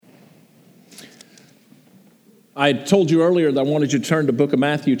I told you earlier that I wanted you to turn to the book of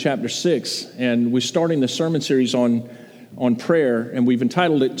Matthew chapter 6, and we're starting the sermon series on prayer, and we've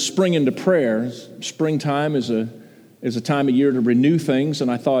entitled it Spring into Prayer. Springtime is a time of year to renew things, and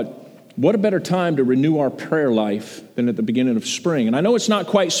I thought, what a better time to renew our prayer life than at the beginning of spring. And I know it's not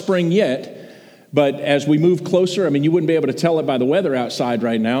quite spring yet, but as we move closer, you wouldn't be able to tell it by the weather outside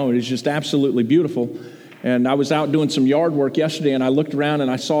right now. It is just absolutely beautiful. And I was out doing some yard work yesterday, and I looked around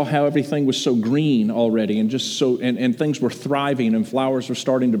and I saw how everything was so green already, and just so and things were thriving, and flowers were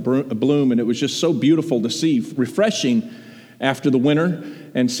starting to bloom, and it was just so beautiful to see, refreshing after the winter,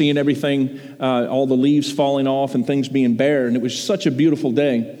 and seeing everything, all the leaves falling off and things being bare, and it was such a beautiful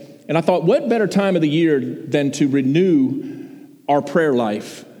day. And I thought, what better time of the year than to renew our prayer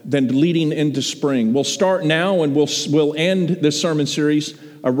life, than leading into spring? We'll start now, and we'll end this sermon series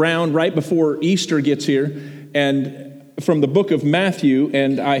around right before Easter gets here, and from the book of Matthew.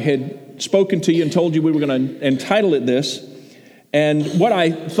 And I had spoken to you and told you we were going to entitle it this. And what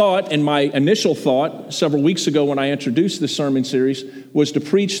I thought, and my initial thought several weeks ago when I introduced this sermon series, was to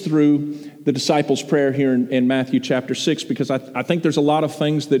preach through the disciples' prayer here in Matthew chapter 6, because I think there's a lot of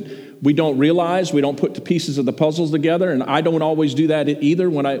things that we don't realize. We don't put the pieces of the puzzles together, and I don't always do that either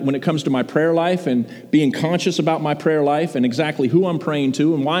when it comes to my prayer life and being conscious about my prayer life and exactly who I'm praying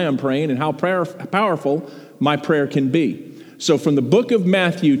to and why I'm praying and how powerful my prayer can be. So from the book of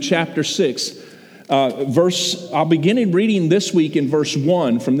Matthew chapter 6, I'll begin reading this week in verse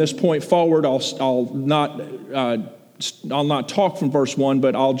 1. From this point forward, I'll not talk from verse 1,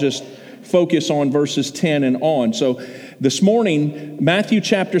 but I'll just focus on verses 10 and on. So this morning, Matthew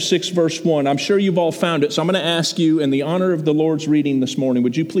chapter 6, verse 1, I'm sure you've all found it, so I'm going to ask you, in the honor of the Lord's reading this morning,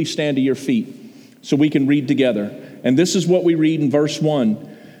 would you please stand to your feet so we can read together? And this is what we read in verse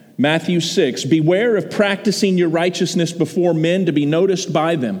 1, Matthew 6, "Beware of practicing your righteousness before men to be noticed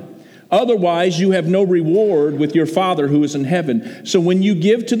by them. Otherwise, you have no reward with your Father who is in heaven. So when you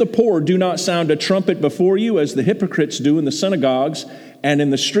give to the poor, do not sound a trumpet before you, as the hypocrites do in the synagogues and in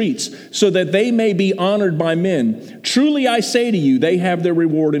the streets, so that they may be honored by men. Truly I say to you, they have their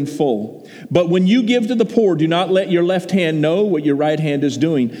reward in full. But when you give to the poor, do not let your left hand know what your right hand is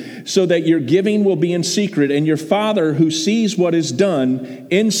doing, so that your giving will be in secret, and your Father who sees what is done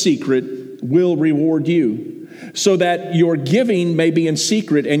in secret will reward you. So that your giving may be in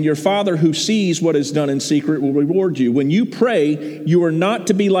secret, and your Father who sees what is done in secret will reward you. When you pray, you are not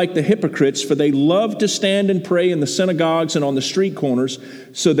to be like the hypocrites, for they love to stand and pray in the synagogues and on the street corners,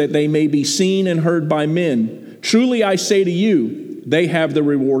 so that they may be seen and heard by men. Truly I say to you, they have the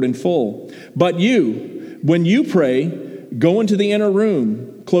reward in full. But you, when you pray, go into the inner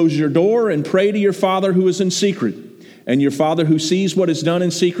room, close your door, and pray to your Father who is in secret. And your Father who sees what is done in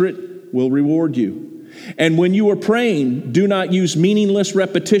secret will reward you. And when you are praying, do not use meaningless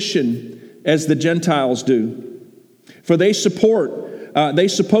repetition as the Gentiles do. For they suppose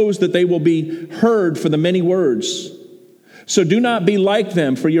that they will be heard for the many words. So do not be like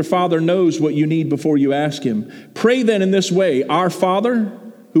them, for your Father knows what you need before you ask Him. Pray then in this way, Our Father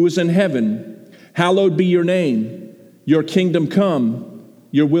who is in heaven, hallowed be your name. Your kingdom come,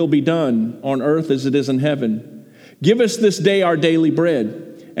 your will be done on earth as it is in heaven. Give us this day our daily bread.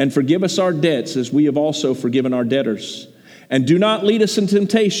 And forgive us our debts as we have also forgiven our debtors. And do not lead us into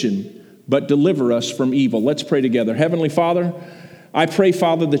temptation, but deliver us from evil." Let's pray together. Heavenly Father, I pray,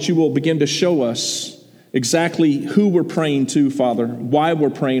 Father, that you will begin to show us exactly who we're praying to, Father, why we're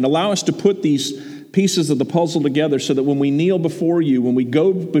praying. Allow us to put these pieces of the puzzle together so that when we kneel before you, when we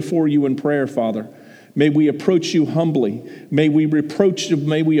go before you in prayer, Father, may we approach you humbly. May we approach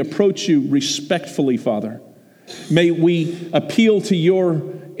you respectfully, Father. May we appeal to your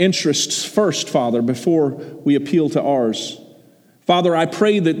interests first, Father, before we appeal to ours. Father, I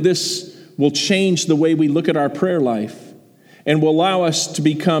pray that this will change the way we look at our prayer life and will allow us to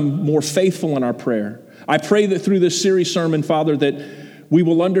become more faithful in our prayer. I pray that through this series sermon, Father, that we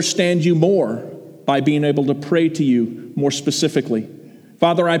will understand you more by being able to pray to you more specifically.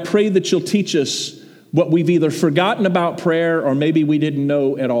 Father, I pray that you'll teach us what we've either forgotten about prayer or maybe we didn't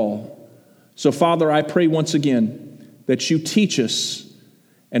know at all. So, Father, I pray once again that you teach us.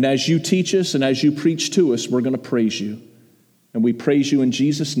 And as you teach us and as you preach to us, we're going to praise you. And we praise you in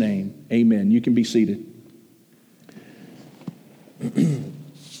Jesus' name. Amen. You can be seated.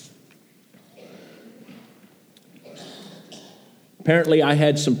 Apparently, I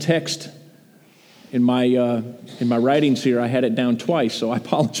had some text in my writings here. I had it down twice, so I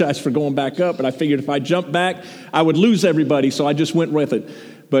apologize for going back up. But I figured if I jumped back, I would lose everybody, so I just went with it.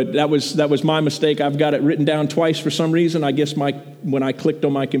 But that was my mistake. I've got it written down twice for some reason. I guess when I clicked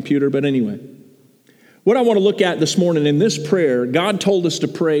on my computer. But anyway, what I want to look at this morning in this prayer, God told us to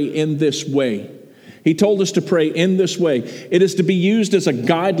pray in this way. He told us to pray in this way. It is to be used as a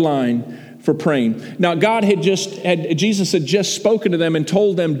guideline for praying. Now, Jesus had just spoken to them and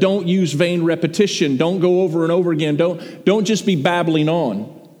told them, don't use vain repetition. Don't go over and over again. Don't just be babbling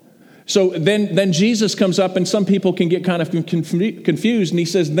on. So then Jesus comes up, and some people can get kind of confused, and he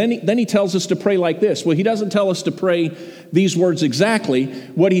says, then he tells us to pray like this. Well, he doesn't tell us to pray these words exactly.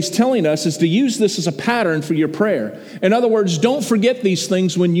 What he's telling us is to use this as a pattern for your prayer. In other words, don't forget these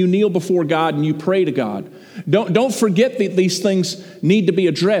things when you kneel before God and you pray to God. Don't forget that these things need to be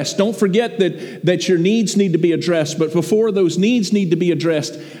addressed. Don't forget that your needs need to be addressed. But before those needs need to be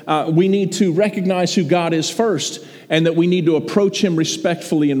addressed, we need to recognize who God is first, and that we need to approach him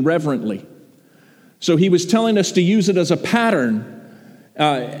respectfully and reverently. So he was telling us to use it as a pattern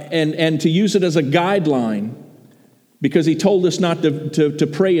and to use it as a guideline, because he told us not to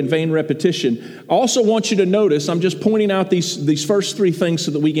pray in vain repetition. I also want you to notice, I'm just pointing out these first three things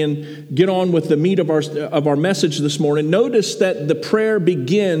so that we can get on with the meat of our message this morning. Notice that the prayer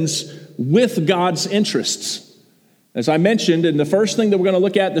begins with God's interests. As I mentioned, and the first thing that we're going to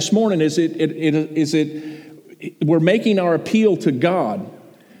look at this morning is we're making our appeal to God.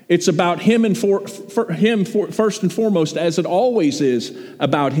 It's about him and for him first and foremost, as it always is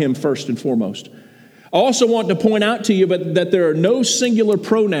about him first and foremost. I also want to point out to you that there are no singular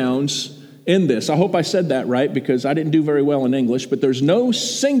pronouns in this. I hope I said that right, because I didn't do very well in English, but there's no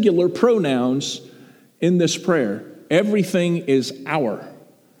singular pronouns in this prayer. Everything is our.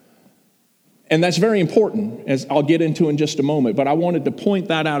 And that's very important, as I'll get into in just a moment, but I wanted to point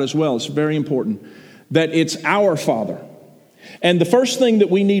that out as well. It's very important that it's our Father. And the first thing that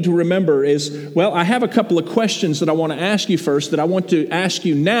we need to remember is, well, I have a couple of questions that I want to ask you first, that I want to ask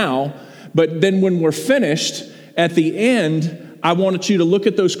you now, but then when we're finished, at the end, I want you to look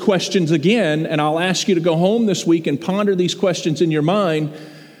at those questions again, and I'll ask you to go home this week and ponder these questions in your mind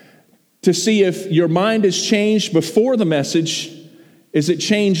to see if your mind has changed before the message. Is it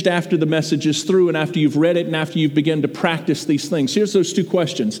changed after the message is through and after you've read it and after you've begun to practice these things? Here's those two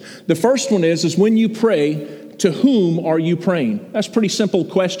questions. The first one is when you pray, to whom are you praying? That's a pretty simple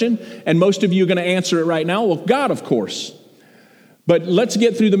question, and most of you are going to answer it right now. Well, God, of course. But let's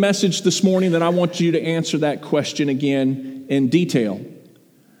get through the message this morning, then I want you to answer that question again in detail.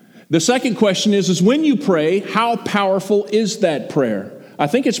 The second question is when you pray, how powerful is that prayer? I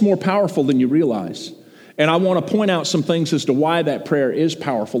think it's more powerful than you realize. And I want to point out some things as to why that prayer is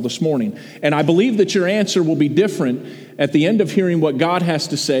powerful this morning. And I believe that your answer will be different at the end of hearing what God has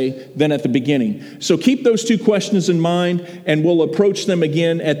to say than at the beginning. So keep those two questions in mind, and we'll approach them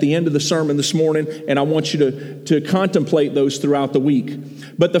again at the end of the sermon this morning. And I want you to contemplate those throughout the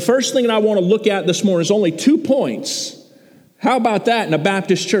week. But the first thing that I want to look at this morning is only 2 points. How about that in a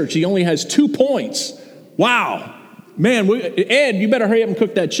Baptist church? He only has 2 points. Wow. Man, Ed, you better hurry up and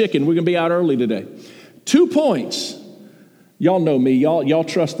cook that chicken. We're going to be out early today. 2 points. Y'all know me. Y'all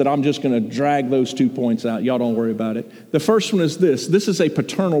trust that I'm just going to drag those 2 points out. Y'all don't worry about it. The first one is this. This is a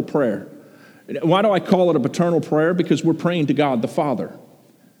paternal prayer. Why do I call it a paternal prayer? Because we're praying to God the Father.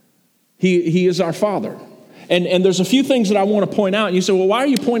 He is our Father. And there's a few things that I want to point out. And you say, well, why are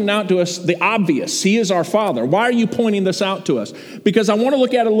you pointing out to us the obvious? He is our Father. Why are you pointing this out to us? Because I want to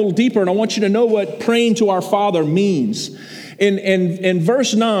look at it a little deeper, and I want you to know what praying to our Father means. In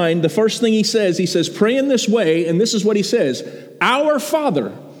verse 9, the first thing he says, pray in this way, and this is what he says, our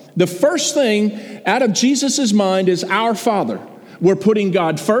Father. The first thing out of Jesus' mind is our Father. We're putting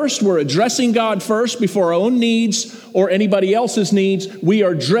God first. We're addressing God first before our own needs or anybody else's needs. We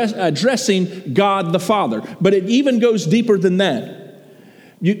are addressing God the Father. But it even goes deeper than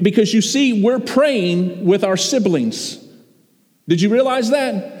that. Because you see, we're praying with our siblings. Did you realize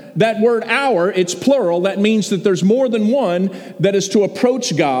that? That word our, it's plural. That means that there's more than one that is to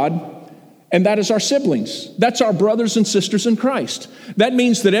approach God, and that is our siblings. That's our brothers and sisters in Christ. That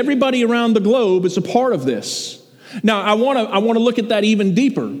means that everybody around the globe is a part of this. Now, I want to look at that even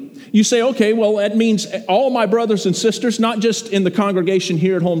deeper. You say, okay, well, that means all my brothers and sisters, not just in the congregation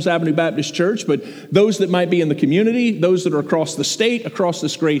here at Holmes Avenue Baptist Church, but those that might be in the community, those that are across the state, across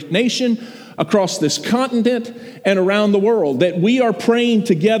this great nation, across this continent, and around the world, that we are praying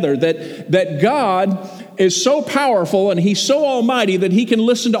together, that God is so powerful and He's so almighty that He can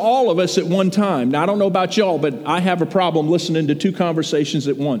listen to all of us at one time. Now, I don't know about y'all, but I have a problem listening to 2 conversations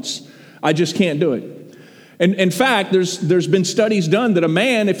at once. I just can't do it. And in fact, there's been studies done that a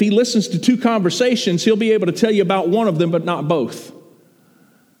man, if he listens to 2 conversations, he'll be able to tell you about one of them, but not both.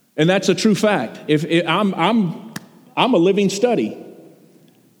 And that's a true fact. I'm a living study.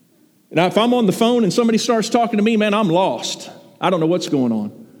 Now, if I'm on the phone and somebody starts talking to me, man, I'm lost. I don't know what's going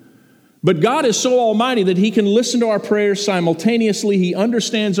on. But God is so almighty that he can listen to our prayers simultaneously. He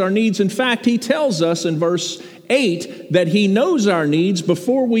understands our needs. In fact, he tells us in verse 8 that he knows our needs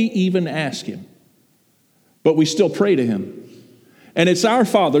before we even ask him. But we still pray to him. And it's our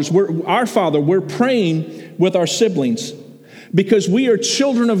Father. We're praying with our siblings because we are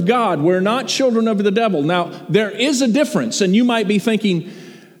children of God. We're not children of the devil. Now, there is a difference, and you might be thinking,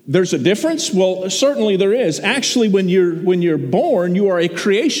 there's a difference? Well, certainly there is. Actually, when you're born, you are a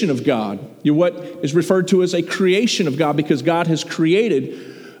creation of God. You're what is referred to as a creation of God because God has created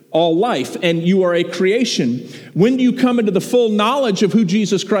all life, and you are a creation. When you come into the full knowledge of who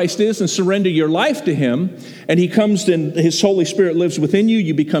Jesus Christ is and surrender your life to him, and he comes and his Holy Spirit lives within you,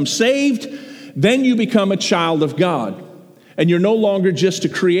 you become saved, then you become a child of God. And you're no longer just a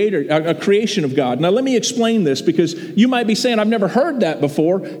creation of God. Now, let me explain this because you might be saying, I've never heard that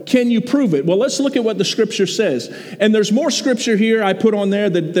before. Can you prove it? Well, let's look at what the scripture says. And there's more scripture here I put on there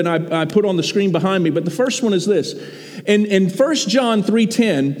than I put on the screen behind me. But the first one is this. In 1 John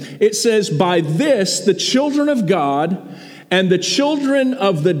 3:10, it says, by this, the children of God and the children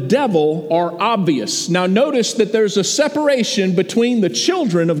of the devil are obvious. Now notice that there's a separation between the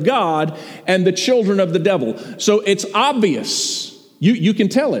children of God and the children of the devil. So it's obvious. You can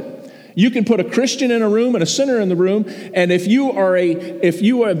tell it. You can put a Christian in a room and a sinner in the room, and if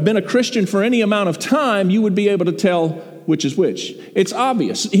you have been a Christian for any amount of time, you would be able to tell which is which. It's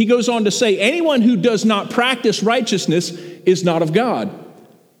obvious. He goes on to say, anyone who does not practice righteousness is not of God.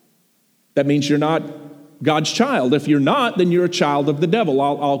 That means you're not God's child. If you're not, then you're a child of the devil.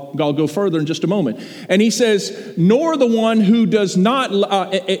 I'll go further in just a moment. And he says, nor the one who does not,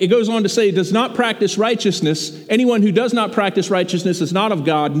 it goes on to say, does not practice righteousness. Anyone who does not practice righteousness is not of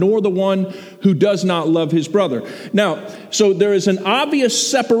God, nor the one who does not love his brother. Now, so there is an obvious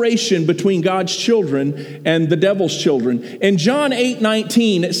separation between God's children and the devil's children. In John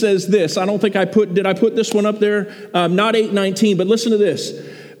 8:19, it says this. I don't think did I put this one up there? Not 8:19, but listen to this.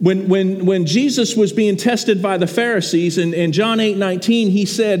 When Jesus was being tested by the Pharisees in John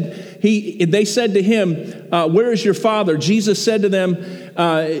 8:19, they said to him, where is your Father? Jesus said to them,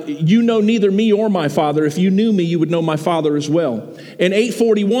 you know neither me or my Father. If you knew me, you would know my Father as well. In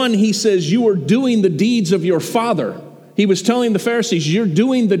 8:41, he says, you are doing the deeds of your father. He was telling the Pharisees, you're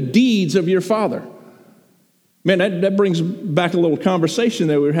doing the deeds of your father. Man, that brings back a little conversation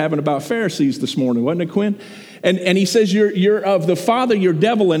that we were having about Pharisees this morning, wasn't it, Quinn? And he says, you're of the father, your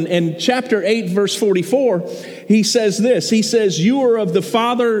devil. And in chapter 8, verse 44, he says this. He says, you are of the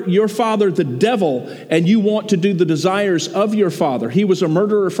father, your father, the devil, and you want to do the desires of your father. He was a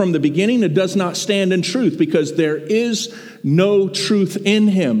murderer from the beginning and does not stand in truth because there is no truth in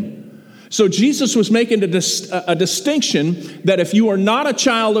him. So Jesus was making a distinction that if you are not a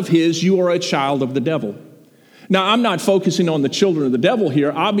child of his, you are a child of the devil. Now, I'm not focusing on the children of the devil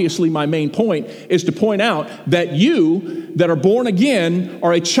here. Obviously, my main point is to point out that you that are born again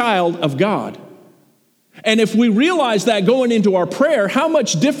are a child of God. And if we realize that going into our prayer, how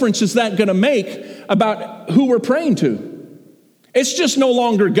much difference is that going to make about who we're praying to? It's just no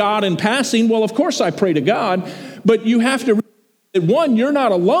longer God in passing. Well, of course I pray to God, but you have to realize that one, you're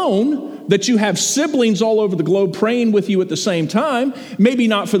not alone, that you have siblings all over the globe praying with you at the same time, maybe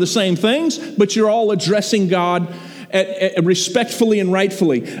not for the same things, but you're all addressing God respectfully and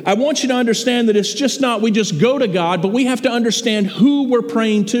rightfully. I want you to understand that it's just not we just go to God, but we have to understand who we're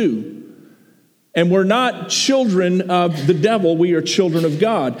praying to. And we're not children of the devil, we are children of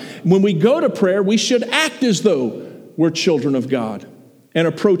God. When we go to prayer, we should act as though we're children of God and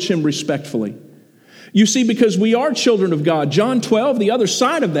approach him respectfully. You see, because we are children of God. John 12, the other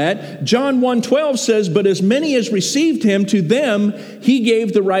side of that, John 1:12 says, but as many as received him, to them he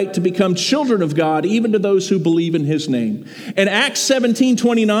gave the right to become children of God, even to those who believe in his name. In Acts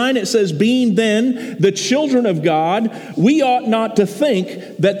 17:29, it says, being then the children of God, we ought not to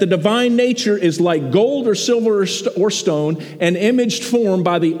think that the divine nature is like gold or silver or stone, an imaged form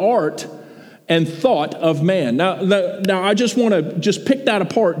by the art and thought of man. Now I just want to pick that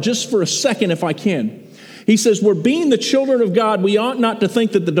apart just for a second if I can. He says, we're being the children of God. We ought not to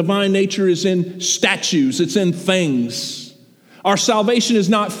think that the divine nature is in statues. It's in things. Our salvation is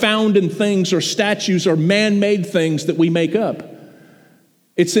not found in things or statues or man-made things that we make up.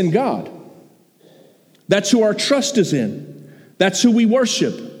 It's in God. That's who our trust is in. That's who we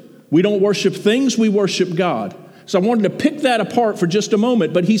worship. We don't worship things, we worship God. So I wanted to pick that apart for just a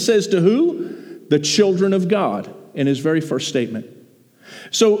moment. But he says to who? The children of God in his very first statement.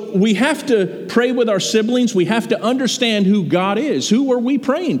 So we have to pray with our siblings. We have to understand who God is. Who are we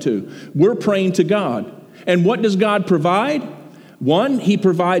praying to? We're praying to God. And what does God provide? One, he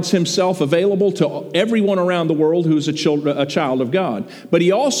provides himself available to everyone around the world who's a child of God. But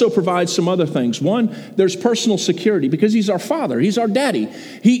he also provides some other things. One, there's personal security because he's our father. He's our daddy.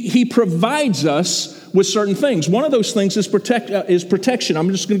 He provides us with certain things. One of those things is protection. I'm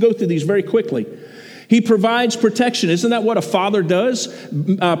just going to go through these very quickly. He provides protection. Isn't that what a father does?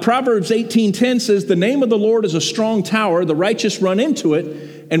 Proverbs 18:10 says, the name of the Lord is a strong tower. The righteous run into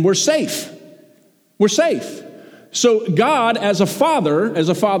it, and we're safe. We're safe. So God, as a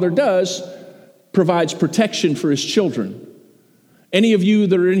father does, provides protection for his children. Any of you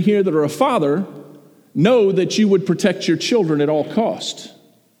that are in here that are a father know that you would protect your children at all cost.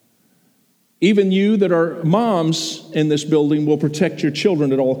 Even you that are moms in this building will protect your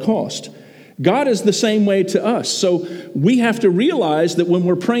children at all cost. God is the same way to us. So we have to realize that when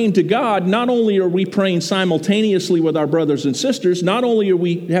we're praying to God, not only are we praying simultaneously with our brothers and sisters, not only are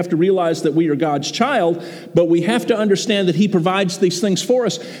we have to realize that we are God's child, but we have to understand that he provides these things for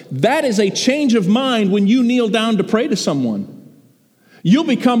us. That is a change of mind when you kneel down to pray to someone. You'll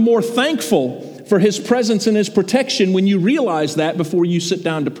become more thankful for his presence and his protection when you realize that before you sit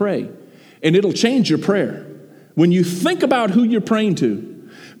down to pray. And it'll change your prayer. When you think about who you're praying to,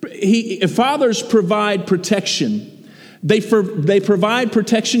 fathers provide protection. They provide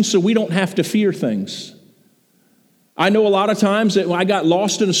protection so we don't have to fear things. I know a lot of times that I got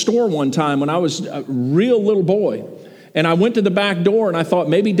lost in a store one time when I was a real little boy. And I went to the back door and I thought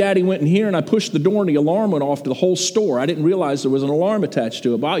maybe Daddy went in here, and I pushed the door and the alarm went off to the whole store. I didn't realize there was an alarm attached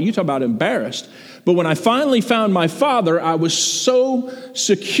to it. Wow, you talk about embarrassed. But when I finally found my father, I was so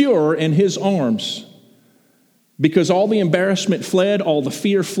secure in his arms. Because all the embarrassment fled, all the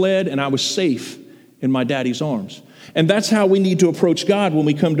fear fled, and I was safe in my daddy's arms. And that's how we need to approach God when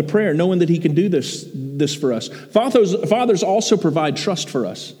we come to prayer, knowing that he can do this for us. Fathers also provide trust for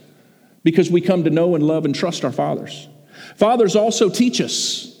us because we come to know and love and trust our fathers. Fathers also teach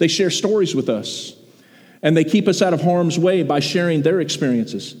us. They share stories with us, and they keep us out of harm's way by sharing their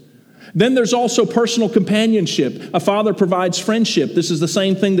experiences. Then there's also personal companionship. A father provides friendship. This is the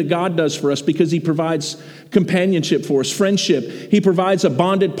same thing that God does for us because he provides companionship for us, friendship. He provides a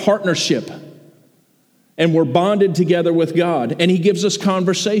bonded partnership. And we're bonded together with God. And he gives us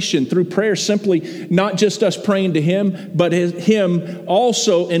conversation through prayer, simply not just us praying to him, but him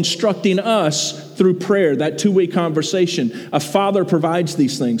also instructing us through prayer, that two-way conversation. A father provides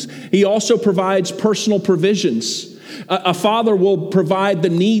these things. He also provides personal provisions. A father will provide the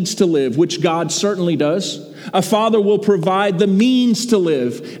needs to live, which God certainly does. A father will provide the means to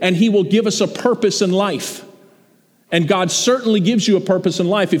live, and he will give us a purpose in life. And God certainly gives you a purpose in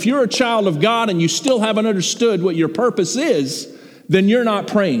life. If you're a child of God and you still haven't understood what your purpose is, then you're not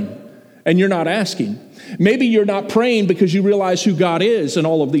praying and you're not asking. Maybe you're not praying because you realize who God is and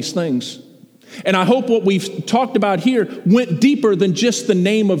all of these things. And I hope what we've talked about here went deeper than just the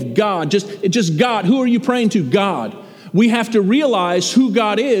name of God. Just God. Who are you praying to? God. We have to realize who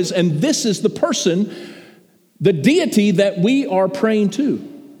God is, and this is the person, the deity that we are praying to.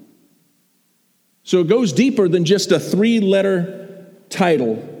 So it goes deeper than just a 3-letter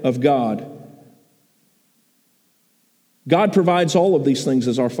title of God. God provides all of these things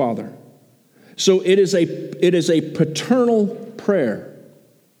as our Father. So it is a paternal prayer.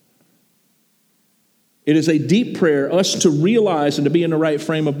 It is a deep prayer, us to realize and to be in the right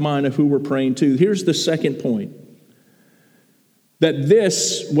frame of mind of who we're praying to. Here's the second point. That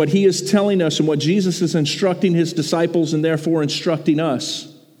this, what he is telling us and what Jesus is instructing his disciples and therefore instructing us,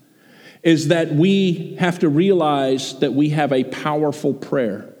 is that we have to realize that we have a powerful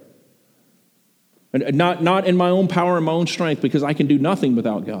prayer. And not in my own power and my own strength, because I can do nothing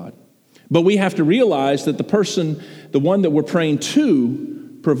without God. But we have to realize that the one that we're praying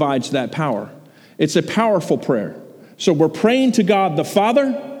to, provides that power. It's a powerful prayer. So we're praying to God the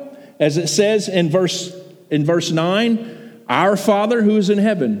Father, as it says in verse 9, our Father who is in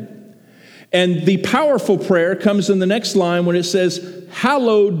heaven. And the powerful prayer comes in the next line when it says,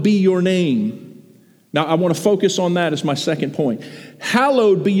 hallowed be your name. Now I want to focus on that as my second point.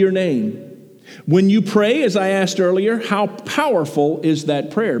 Hallowed be your name. When you pray, as I asked earlier, how powerful is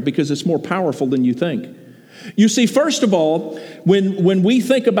that prayer? Because it's more powerful than you think. You see, first of all, when we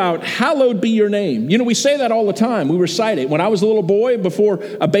think about hallowed be your name, we say that all the time. We recite it. When I was a little boy, before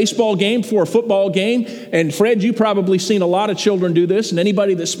a baseball game, before a football game, and Fred, you probably seen a lot of children do this, and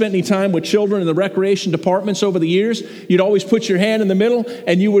anybody that spent any time with children in the recreation departments over the years, you'd always put your hand in the middle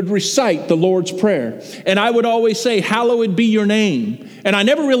and you would recite the Lord's Prayer. And I would always say, hallowed be your name. And I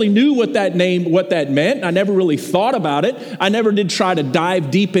never really knew what that meant. I never really thought about it. I never did try to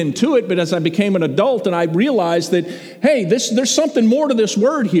dive deep into it, but as I became an adult and I realized realize that, hey, there's something more to this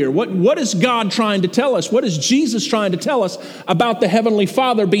word here. What is God trying to tell us? What is Jesus trying to tell us about the Heavenly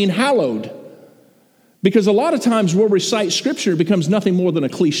Father being hallowed? Because a lot of times we'll recite Scripture, it becomes nothing more than a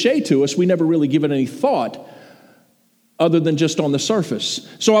cliche to us. We never really give it any thought other than just on the surface.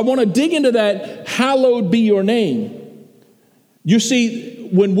 So I want to dig into that, hallowed be your name. You see,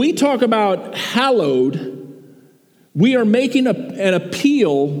 when we talk about hallowed, we are making an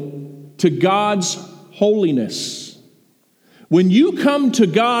appeal to God's holiness. When you come to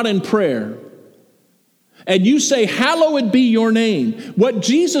God in prayer and you say, hallowed be your name, what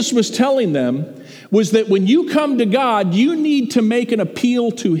Jesus was telling them was that when you come to God, you need to make an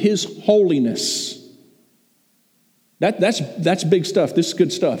appeal to His holiness. That's big stuff. This is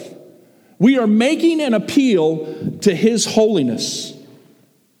good stuff. We are making an appeal to His holiness.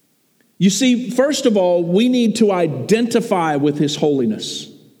 You see, first of all, we need to identify with His holiness.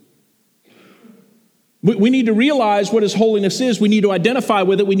 We need to realize what His holiness is. We need to identify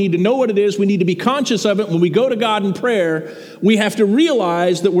with it. We need to know what it is. We need to be conscious of it. When we go to God in prayer, we have to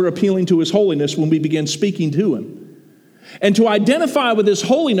realize that we're appealing to His holiness when we begin speaking to Him. And to identify with His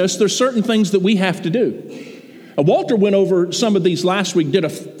holiness, there's certain things that we have to do. Walter went over some of these last week, did a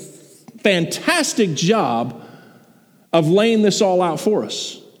fantastic job of laying this all out for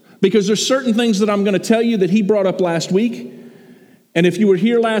us. Because there's certain things that I'm going to tell you that he brought up last week. And if you were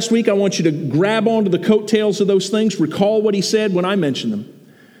here last week, I want you to grab onto the coattails of those things, recall what he said when I mentioned them.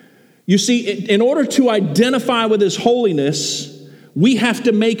 You see, in order to identify with His holiness, we have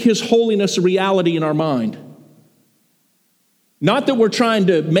to make His holiness a reality in our mind. Not that we're trying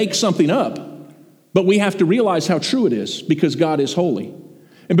to make something up, but we have to realize how true it is because God is holy.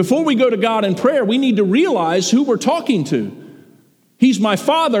 And before we go to God in prayer, we need to realize who we're talking to. He's my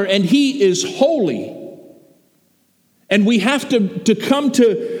Father and He is holy. And we have to come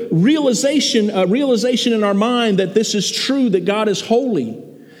to a realization in our mind that this is true, that God is holy.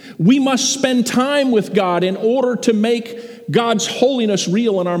 We must spend time with God in order to make God's holiness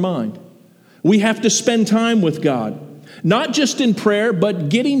real in our mind. We have to spend time with God, not just in prayer, but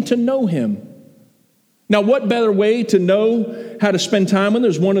getting to know Him. Now, what better way to know how to spend time with Him?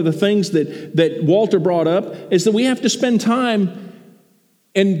 There's one of the things that Walter brought up is that we have to spend time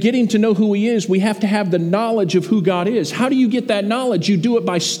in getting to know who He is. We have to have the knowledge of who God is. How do you get that knowledge? You do it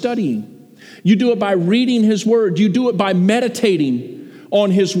by studying. You do it by reading His Word. You do it by meditating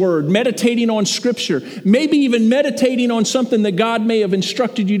on His Word, meditating on Scripture, maybe even meditating on something that God may have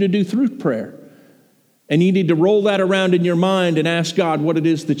instructed you to do through prayer. And you need to roll that around in your mind and ask God what it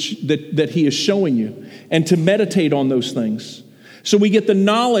is that He is showing you, and to meditate on those things. So we get the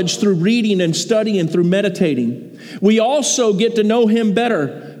knowledge through reading and studying, through meditating. We also get to know Him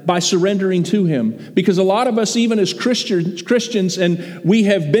better by surrendering to Him. Because a lot of us, even as Christians, and we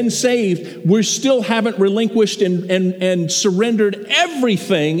have been saved, we still haven't relinquished and surrendered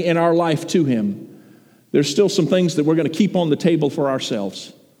everything in our life to Him. There's still some things that we're going to keep on the table for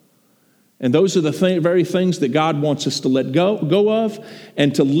ourselves. And those are the very things that God wants us to let go of,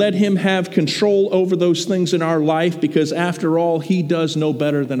 and to let Him have control over those things in our life, because after all, He does know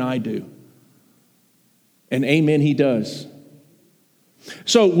better than I do. And amen, He does.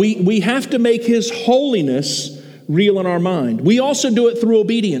 So we have to make His holiness real in our mind. We also do it through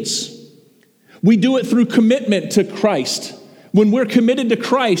obedience. We do it through commitment to Christ. When we're committed to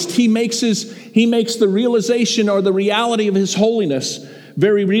Christ, He makes the realization or the reality of His holiness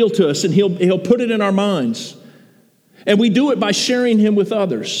very real to us, and He'll put it in our minds. And we do it by sharing Him with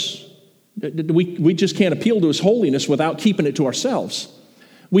others. We just can't appeal to His holiness without keeping it to ourselves.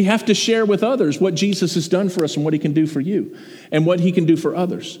 We have to share with others what Jesus has done for us and what He can do for you and what He can do for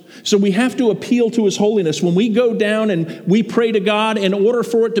others. So we have to appeal to His holiness. When we go down and we pray to God, in order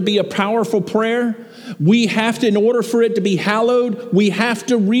for it to be a powerful prayer, in order for it to be hallowed, we have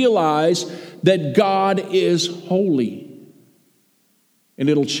to realize that God is holy. And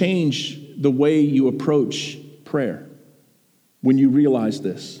it'll change the way you approach prayer when you realize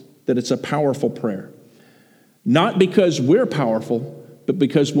this, that it's a powerful prayer. Not because we're powerful, but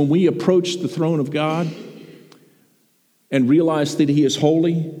because when we approach the throne of God and realize that He is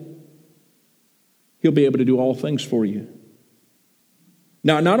holy, He'll be able to do all things for you.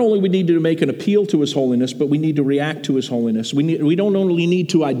 Now, not only we need to make an appeal to His holiness, but we need to react to His holiness. We don't only need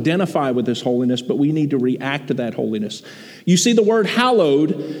to identify with His holiness, but we need to react to that holiness. You see, the word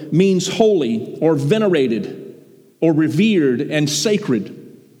hallowed means holy or venerated or revered and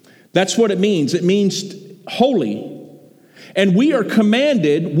sacred. That's what it means. It means holy. And we are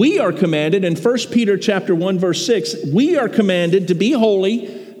commanded in 1 Peter chapter 1, verse 6, we are commanded to be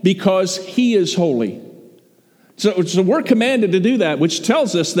holy because He is holy. So we're commanded to do that, which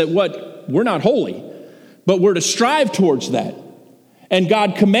tells us that we're not holy. but we're to strive towards that. And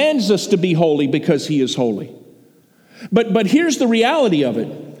God commands us to be holy because he is holy. But here's the reality of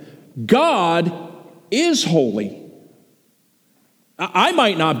it. God is holy. I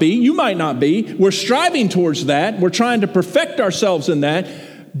might not be, you might not be. We're striving towards that. We're trying to perfect ourselves in that.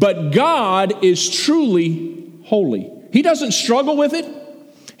 But God is truly holy. He doesn't struggle with it.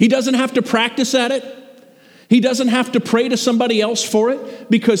 He doesn't have to practice at it. He doesn't have to pray to somebody else for it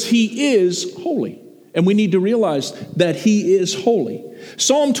because he is holy. And we need to realize that he is holy.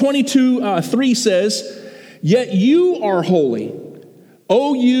 Psalm 22:3 says, "Yet you are holy,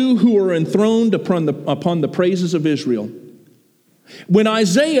 O you who are enthroned upon the praises of Israel." When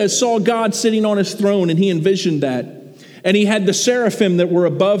Isaiah saw God sitting on his throne and he envisioned that, and he had the seraphim that were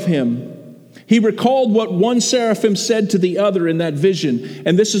above him, he recalled what one seraphim said to the other in that vision.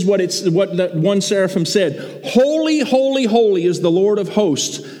 And this is what that one seraphim said: "Holy, holy, holy is the Lord of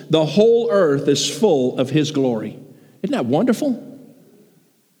hosts. The whole earth is full of his glory." Isn't that wonderful?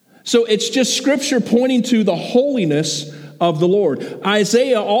 So it's just scripture pointing to the holiness of the Lord.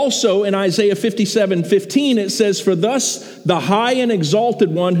 Isaiah also, in Isaiah 57:15, it says, "For thus the high and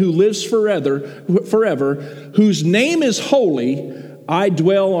exalted one who lives forever, whose name is holy, I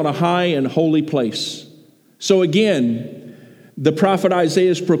dwell on a high and holy place." So again, the prophet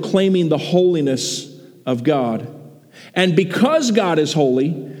Isaiah is proclaiming the holiness of God. And because God is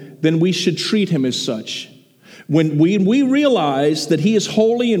holy, then we should treat him as such. When we realize that he is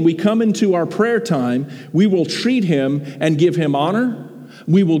holy and we come into our prayer time, we will treat him and give him honor.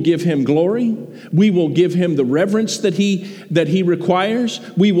 We will give him glory. We will give him the reverence that he requires.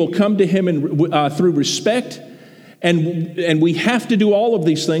 We will come to him through respect. And we have to do all of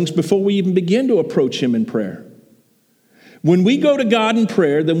these things before we even begin to approach him in prayer. When we go to God in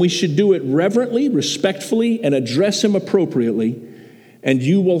prayer, then we should do it reverently, respectfully, and address him appropriately, and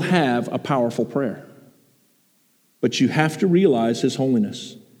you will have a powerful prayer. But you have to realize his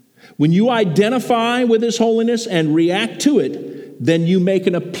holiness. When you identify with his holiness and react to it, then you make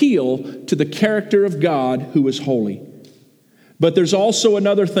an appeal to the character of God who is holy. But there's also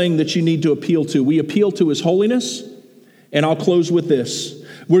another thing that you need to appeal to. We appeal to his holiness, and I'll close with this.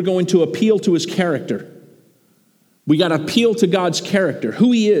 We're going to appeal to his character. We got to appeal to God's character,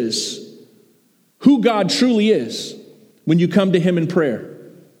 who he is, who God truly is when you come to him in prayer.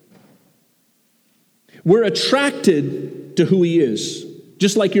 We're attracted to who he is,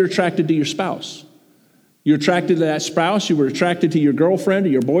 just like you're attracted to your spouse. You're attracted to that spouse. You were attracted to your girlfriend or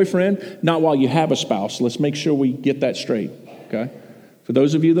your boyfriend, not while you have a spouse. Let's make sure we get that straight, okay? For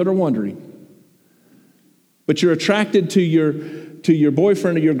those of you that are wondering. But you're attracted to your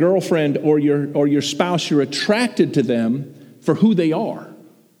boyfriend or your girlfriend or your spouse. You're attracted to them for who they are,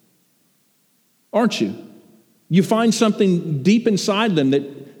 aren't you? You find something deep inside them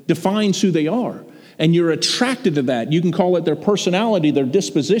that defines who they are. And you're attracted to that. You can call it their personality, their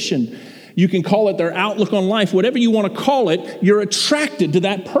disposition. You can call it their outlook on life. Whatever you want to call it, you're attracted to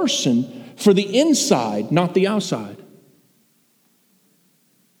that person for the inside, not the outside.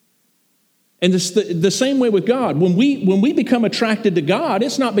 And it's the same way with God. When we become attracted to God,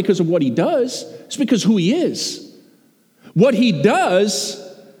 it's not because of what he does. It's because who he is. What he does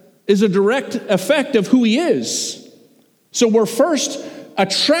is a direct effect of who he is. So we're first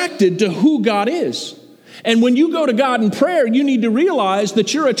attracted to who God is. And when you go to God in prayer, you need to realize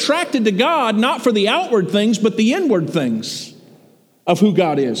that you're attracted to God not for the outward things, but the inward things of who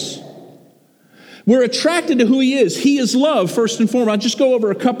God is. We're attracted to who he is. He is love, first and foremost. I'll just go over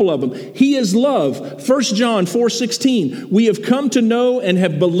a couple of them. He is love. 1 John 4:16. We have come to know and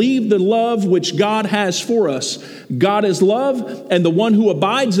have believed the love which God has for us. God is love, and the one who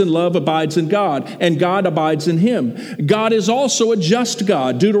abides in love abides in God, and God abides in him. God is also a just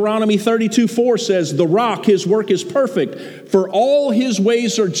God. Deuteronomy 32:4 says, "The rock, his work is perfect, for all his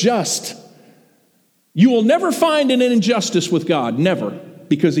ways are just." You will never find an injustice with God, never.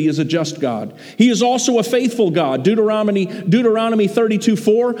 Because he is a just God. He is also a faithful God. Deuteronomy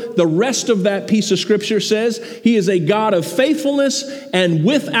 32:4, the rest of that piece of scripture says, he is a God of faithfulness and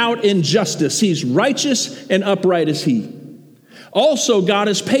without injustice. He's righteous and upright as he. Also, God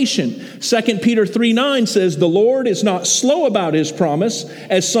is patient. 2 Peter 3:9 says, "The Lord is not slow about his promise,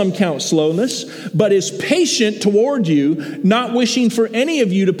 as some count slowness, but is patient toward you, not wishing for any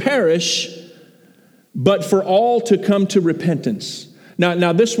of you to perish, but for all to come to repentance."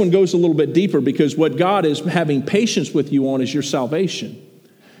 Now, this one goes a little bit deeper because what God is having patience with you on is your salvation.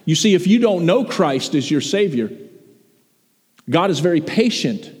 You see, if you don't know Christ as your Savior, God is very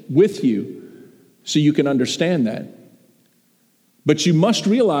patient with you so you can understand that. But you must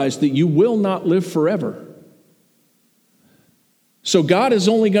realize that you will not live forever. So God is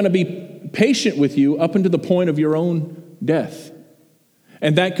only going to be patient with you up until the point of your own death.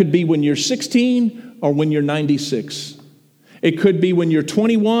 And that could be when you're 16 or when you're 96. It could be when you're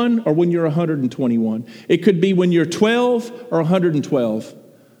 21 or when you're 121. It could be when you're 12 or 112.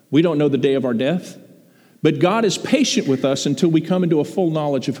 We don't know the day of our death. But God is patient with us until we come into a full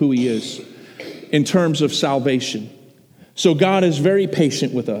knowledge of who He is in terms of salvation. So God is very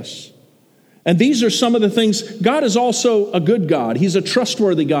patient with us. And these are some of the things. God is also a good God. He's a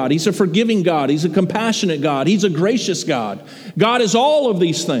trustworthy God. He's a forgiving God. He's a compassionate God. He's a gracious God. God is all of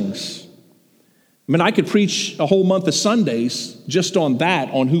these things. I mean, I could preach a whole month of Sundays just on that,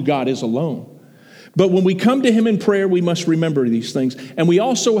 on who God is alone. But when we come to Him in prayer, we must remember these things. And we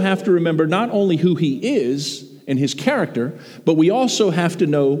also have to remember not only who He is and His character, but we also have to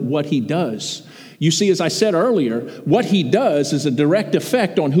know what He does. You see, as I said earlier, what He does is a direct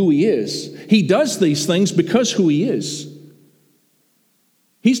effect on who He is. He does these things because who He is.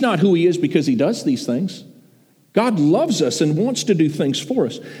 He's not who He is because He does these things. God loves us and wants to do things for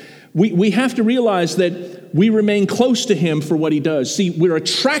us. We have to realize that we remain close to Him for what He does. See, we're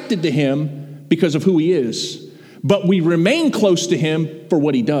attracted to Him because of who He is, but we remain close to Him for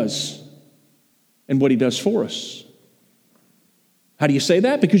what He does and what He does for us. How do you say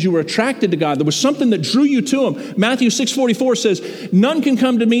that? Because you were attracted to God. There was something that drew you to Him. Matthew 6:44 says, none can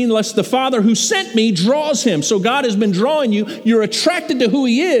come to me unless the Father who sent me draws him. So God has been drawing you. You're attracted to who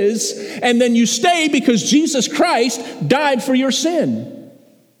He is, and then you stay because Jesus Christ died for your sin.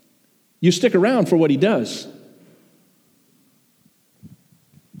 You stick around for what He does.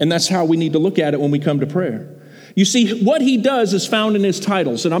 And that's how we need to look at it when we come to prayer. You see, what He does is found in His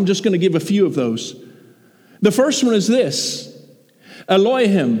titles, and I'm just going to give a few of those. The first one is this.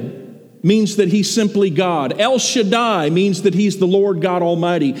 Elohim means that He's simply God. El Shaddai means that He's the Lord God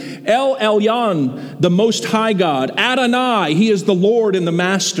Almighty. El Elyon, the Most High God. Adonai, He is the Lord and the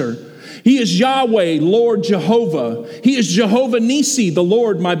Master. He is Yahweh, Lord Jehovah. He is Jehovah Nisi, the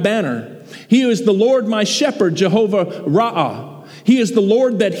Lord my banner. He is the Lord my shepherd, Jehovah Ra'ah. He is the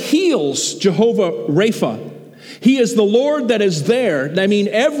Lord that heals, Jehovah Rapha. He is the Lord that is there, I mean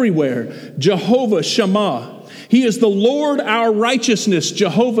everywhere, Jehovah Shammah. He is the Lord our righteousness,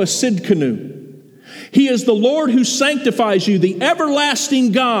 Jehovah Sidkenu. He is the Lord who sanctifies you, the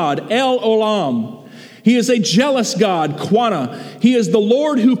everlasting God, El Olam. He is a jealous God, Quana. He is the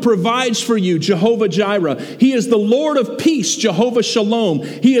Lord who provides for you, Jehovah Jireh. He is the Lord of peace, Jehovah Shalom.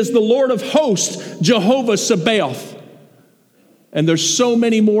 He is the Lord of hosts, Jehovah Sabaoth. And there's so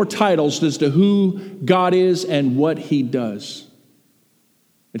many more titles as to who God is and what He does.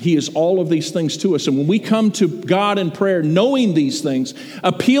 That He is all of these things to us. And when we come to God in prayer, knowing these things,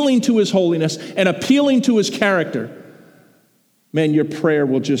 appealing to His holiness and appealing to His character, man, your prayer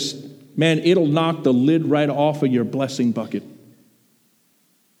will just, man, it'll knock the lid right off of your blessing bucket.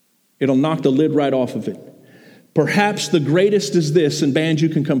 It'll knock the lid right off of it. Perhaps the greatest is this, and band, you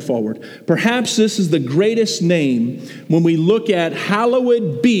can come forward. Perhaps this is the greatest name when we look at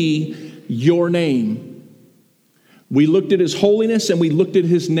hallowed be your name. We looked at His holiness and we looked at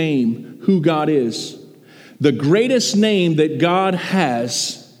His name, who God is. The greatest name that God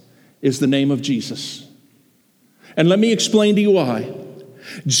has is the name of Jesus. And let me explain to you why.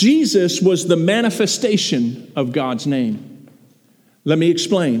 Jesus was the manifestation of God's name. Let me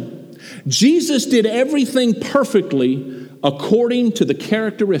explain. Jesus did everything perfectly according to the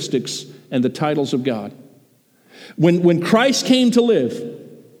characteristics and the titles of God. When Christ came to live,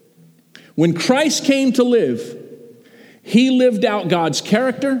 He lived out God's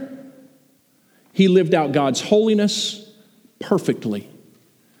character. He lived out God's holiness perfectly.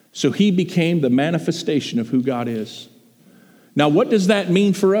 So He became the manifestation of who God is. Now, what does that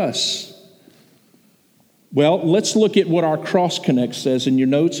mean for us? Well, let's look at what our Cross Connect says in your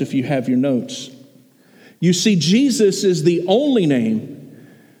notes if you have your notes. You see, Jesus is the only name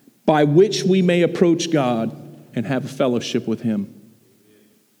by which we may approach God and have a fellowship with Him.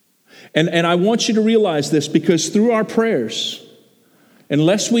 And I want you to realize this, because through our prayers,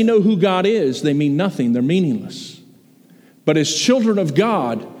 unless we know who God is, they mean nothing. They're meaningless. But as children of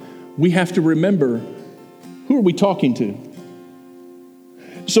God, we have to remember, who are we talking to?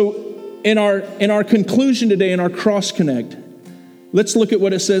 So in our conclusion today, in our Cross Connect, let's look at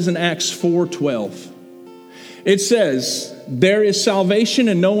what it says in Acts 4:12. It says, there is salvation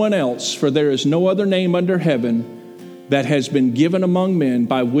in no one else, for there is no other name under heaven that has been given among men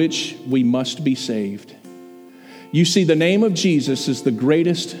by which we must be saved. You see, the name of Jesus is the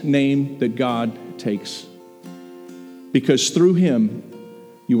greatest name that God takes, because through Him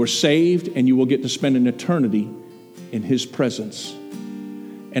you are saved and you will get to spend an eternity in His presence.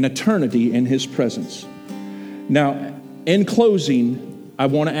 An eternity in His presence. Now, in closing, I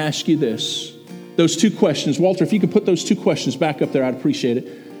want to ask you this. Those two questions. Walter, if you could put those two questions back up there, I'd appreciate it.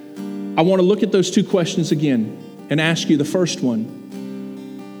 I want to look at those two questions again and ask you the first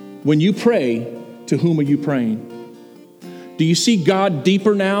one. When you pray, to whom are you praying? Do you see God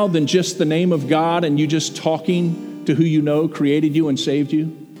deeper now than just the name of God and you just talking to who you know created you and saved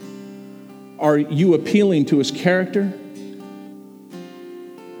you? Are you appealing to his character?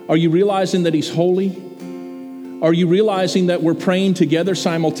 Are you realizing that he's holy? Are you realizing that we're praying together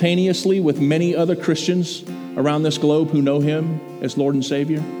simultaneously with many other Christians around this globe who know him as Lord and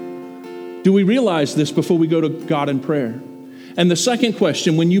Savior? Do we realize this before we go to God in prayer? And the second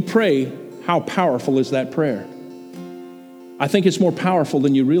question, when you pray, how powerful is that prayer? I think it's more powerful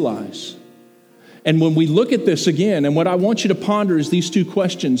than you realize. And when we look at this again, and what I want you to ponder is these two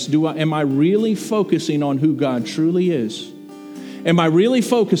questions. Am I really focusing on who God truly is? Am I really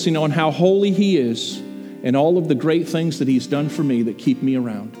focusing on how holy he is and all of the great things that he's done for me that keep me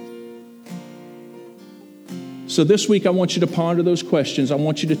around? So this week, I want you to ponder those questions. I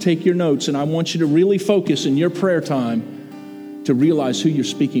want you to take your notes, and I want you to really focus in your prayer time to realize who you're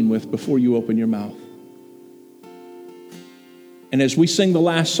speaking with before you open your mouth. And as we sing the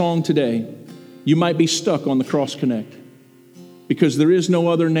last song today, you might be stuck on the Cross Connect because there is no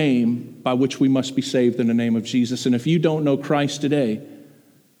other name by which we must be saved than the name of Jesus. And if you don't know Christ today,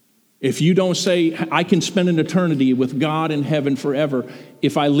 if you don't say, I can spend an eternity with God in heaven forever,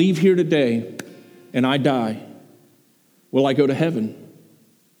 if I leave here today and I die, will I go to heaven?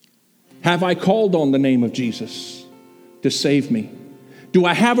 Have I called on the name of Jesus to save me? Do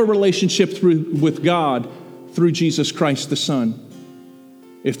I have a relationship with God through Jesus Christ the Son?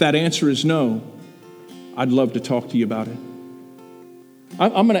 If that answer is no, I'd love to talk to you about it.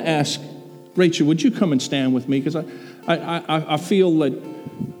 I'm going to ask, Rachel, would you come and stand with me? Because I feel that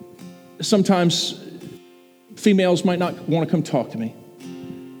sometimes females might not want to come talk to me.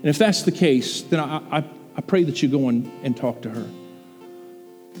 And if that's the case, then I pray that you go and talk to her.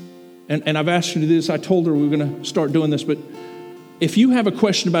 And I've asked her to do this. I told her we were going to start doing this. But if you have a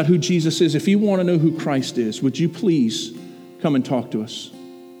question about who Jesus is, if you want to know who Christ is, would you please come and talk to us?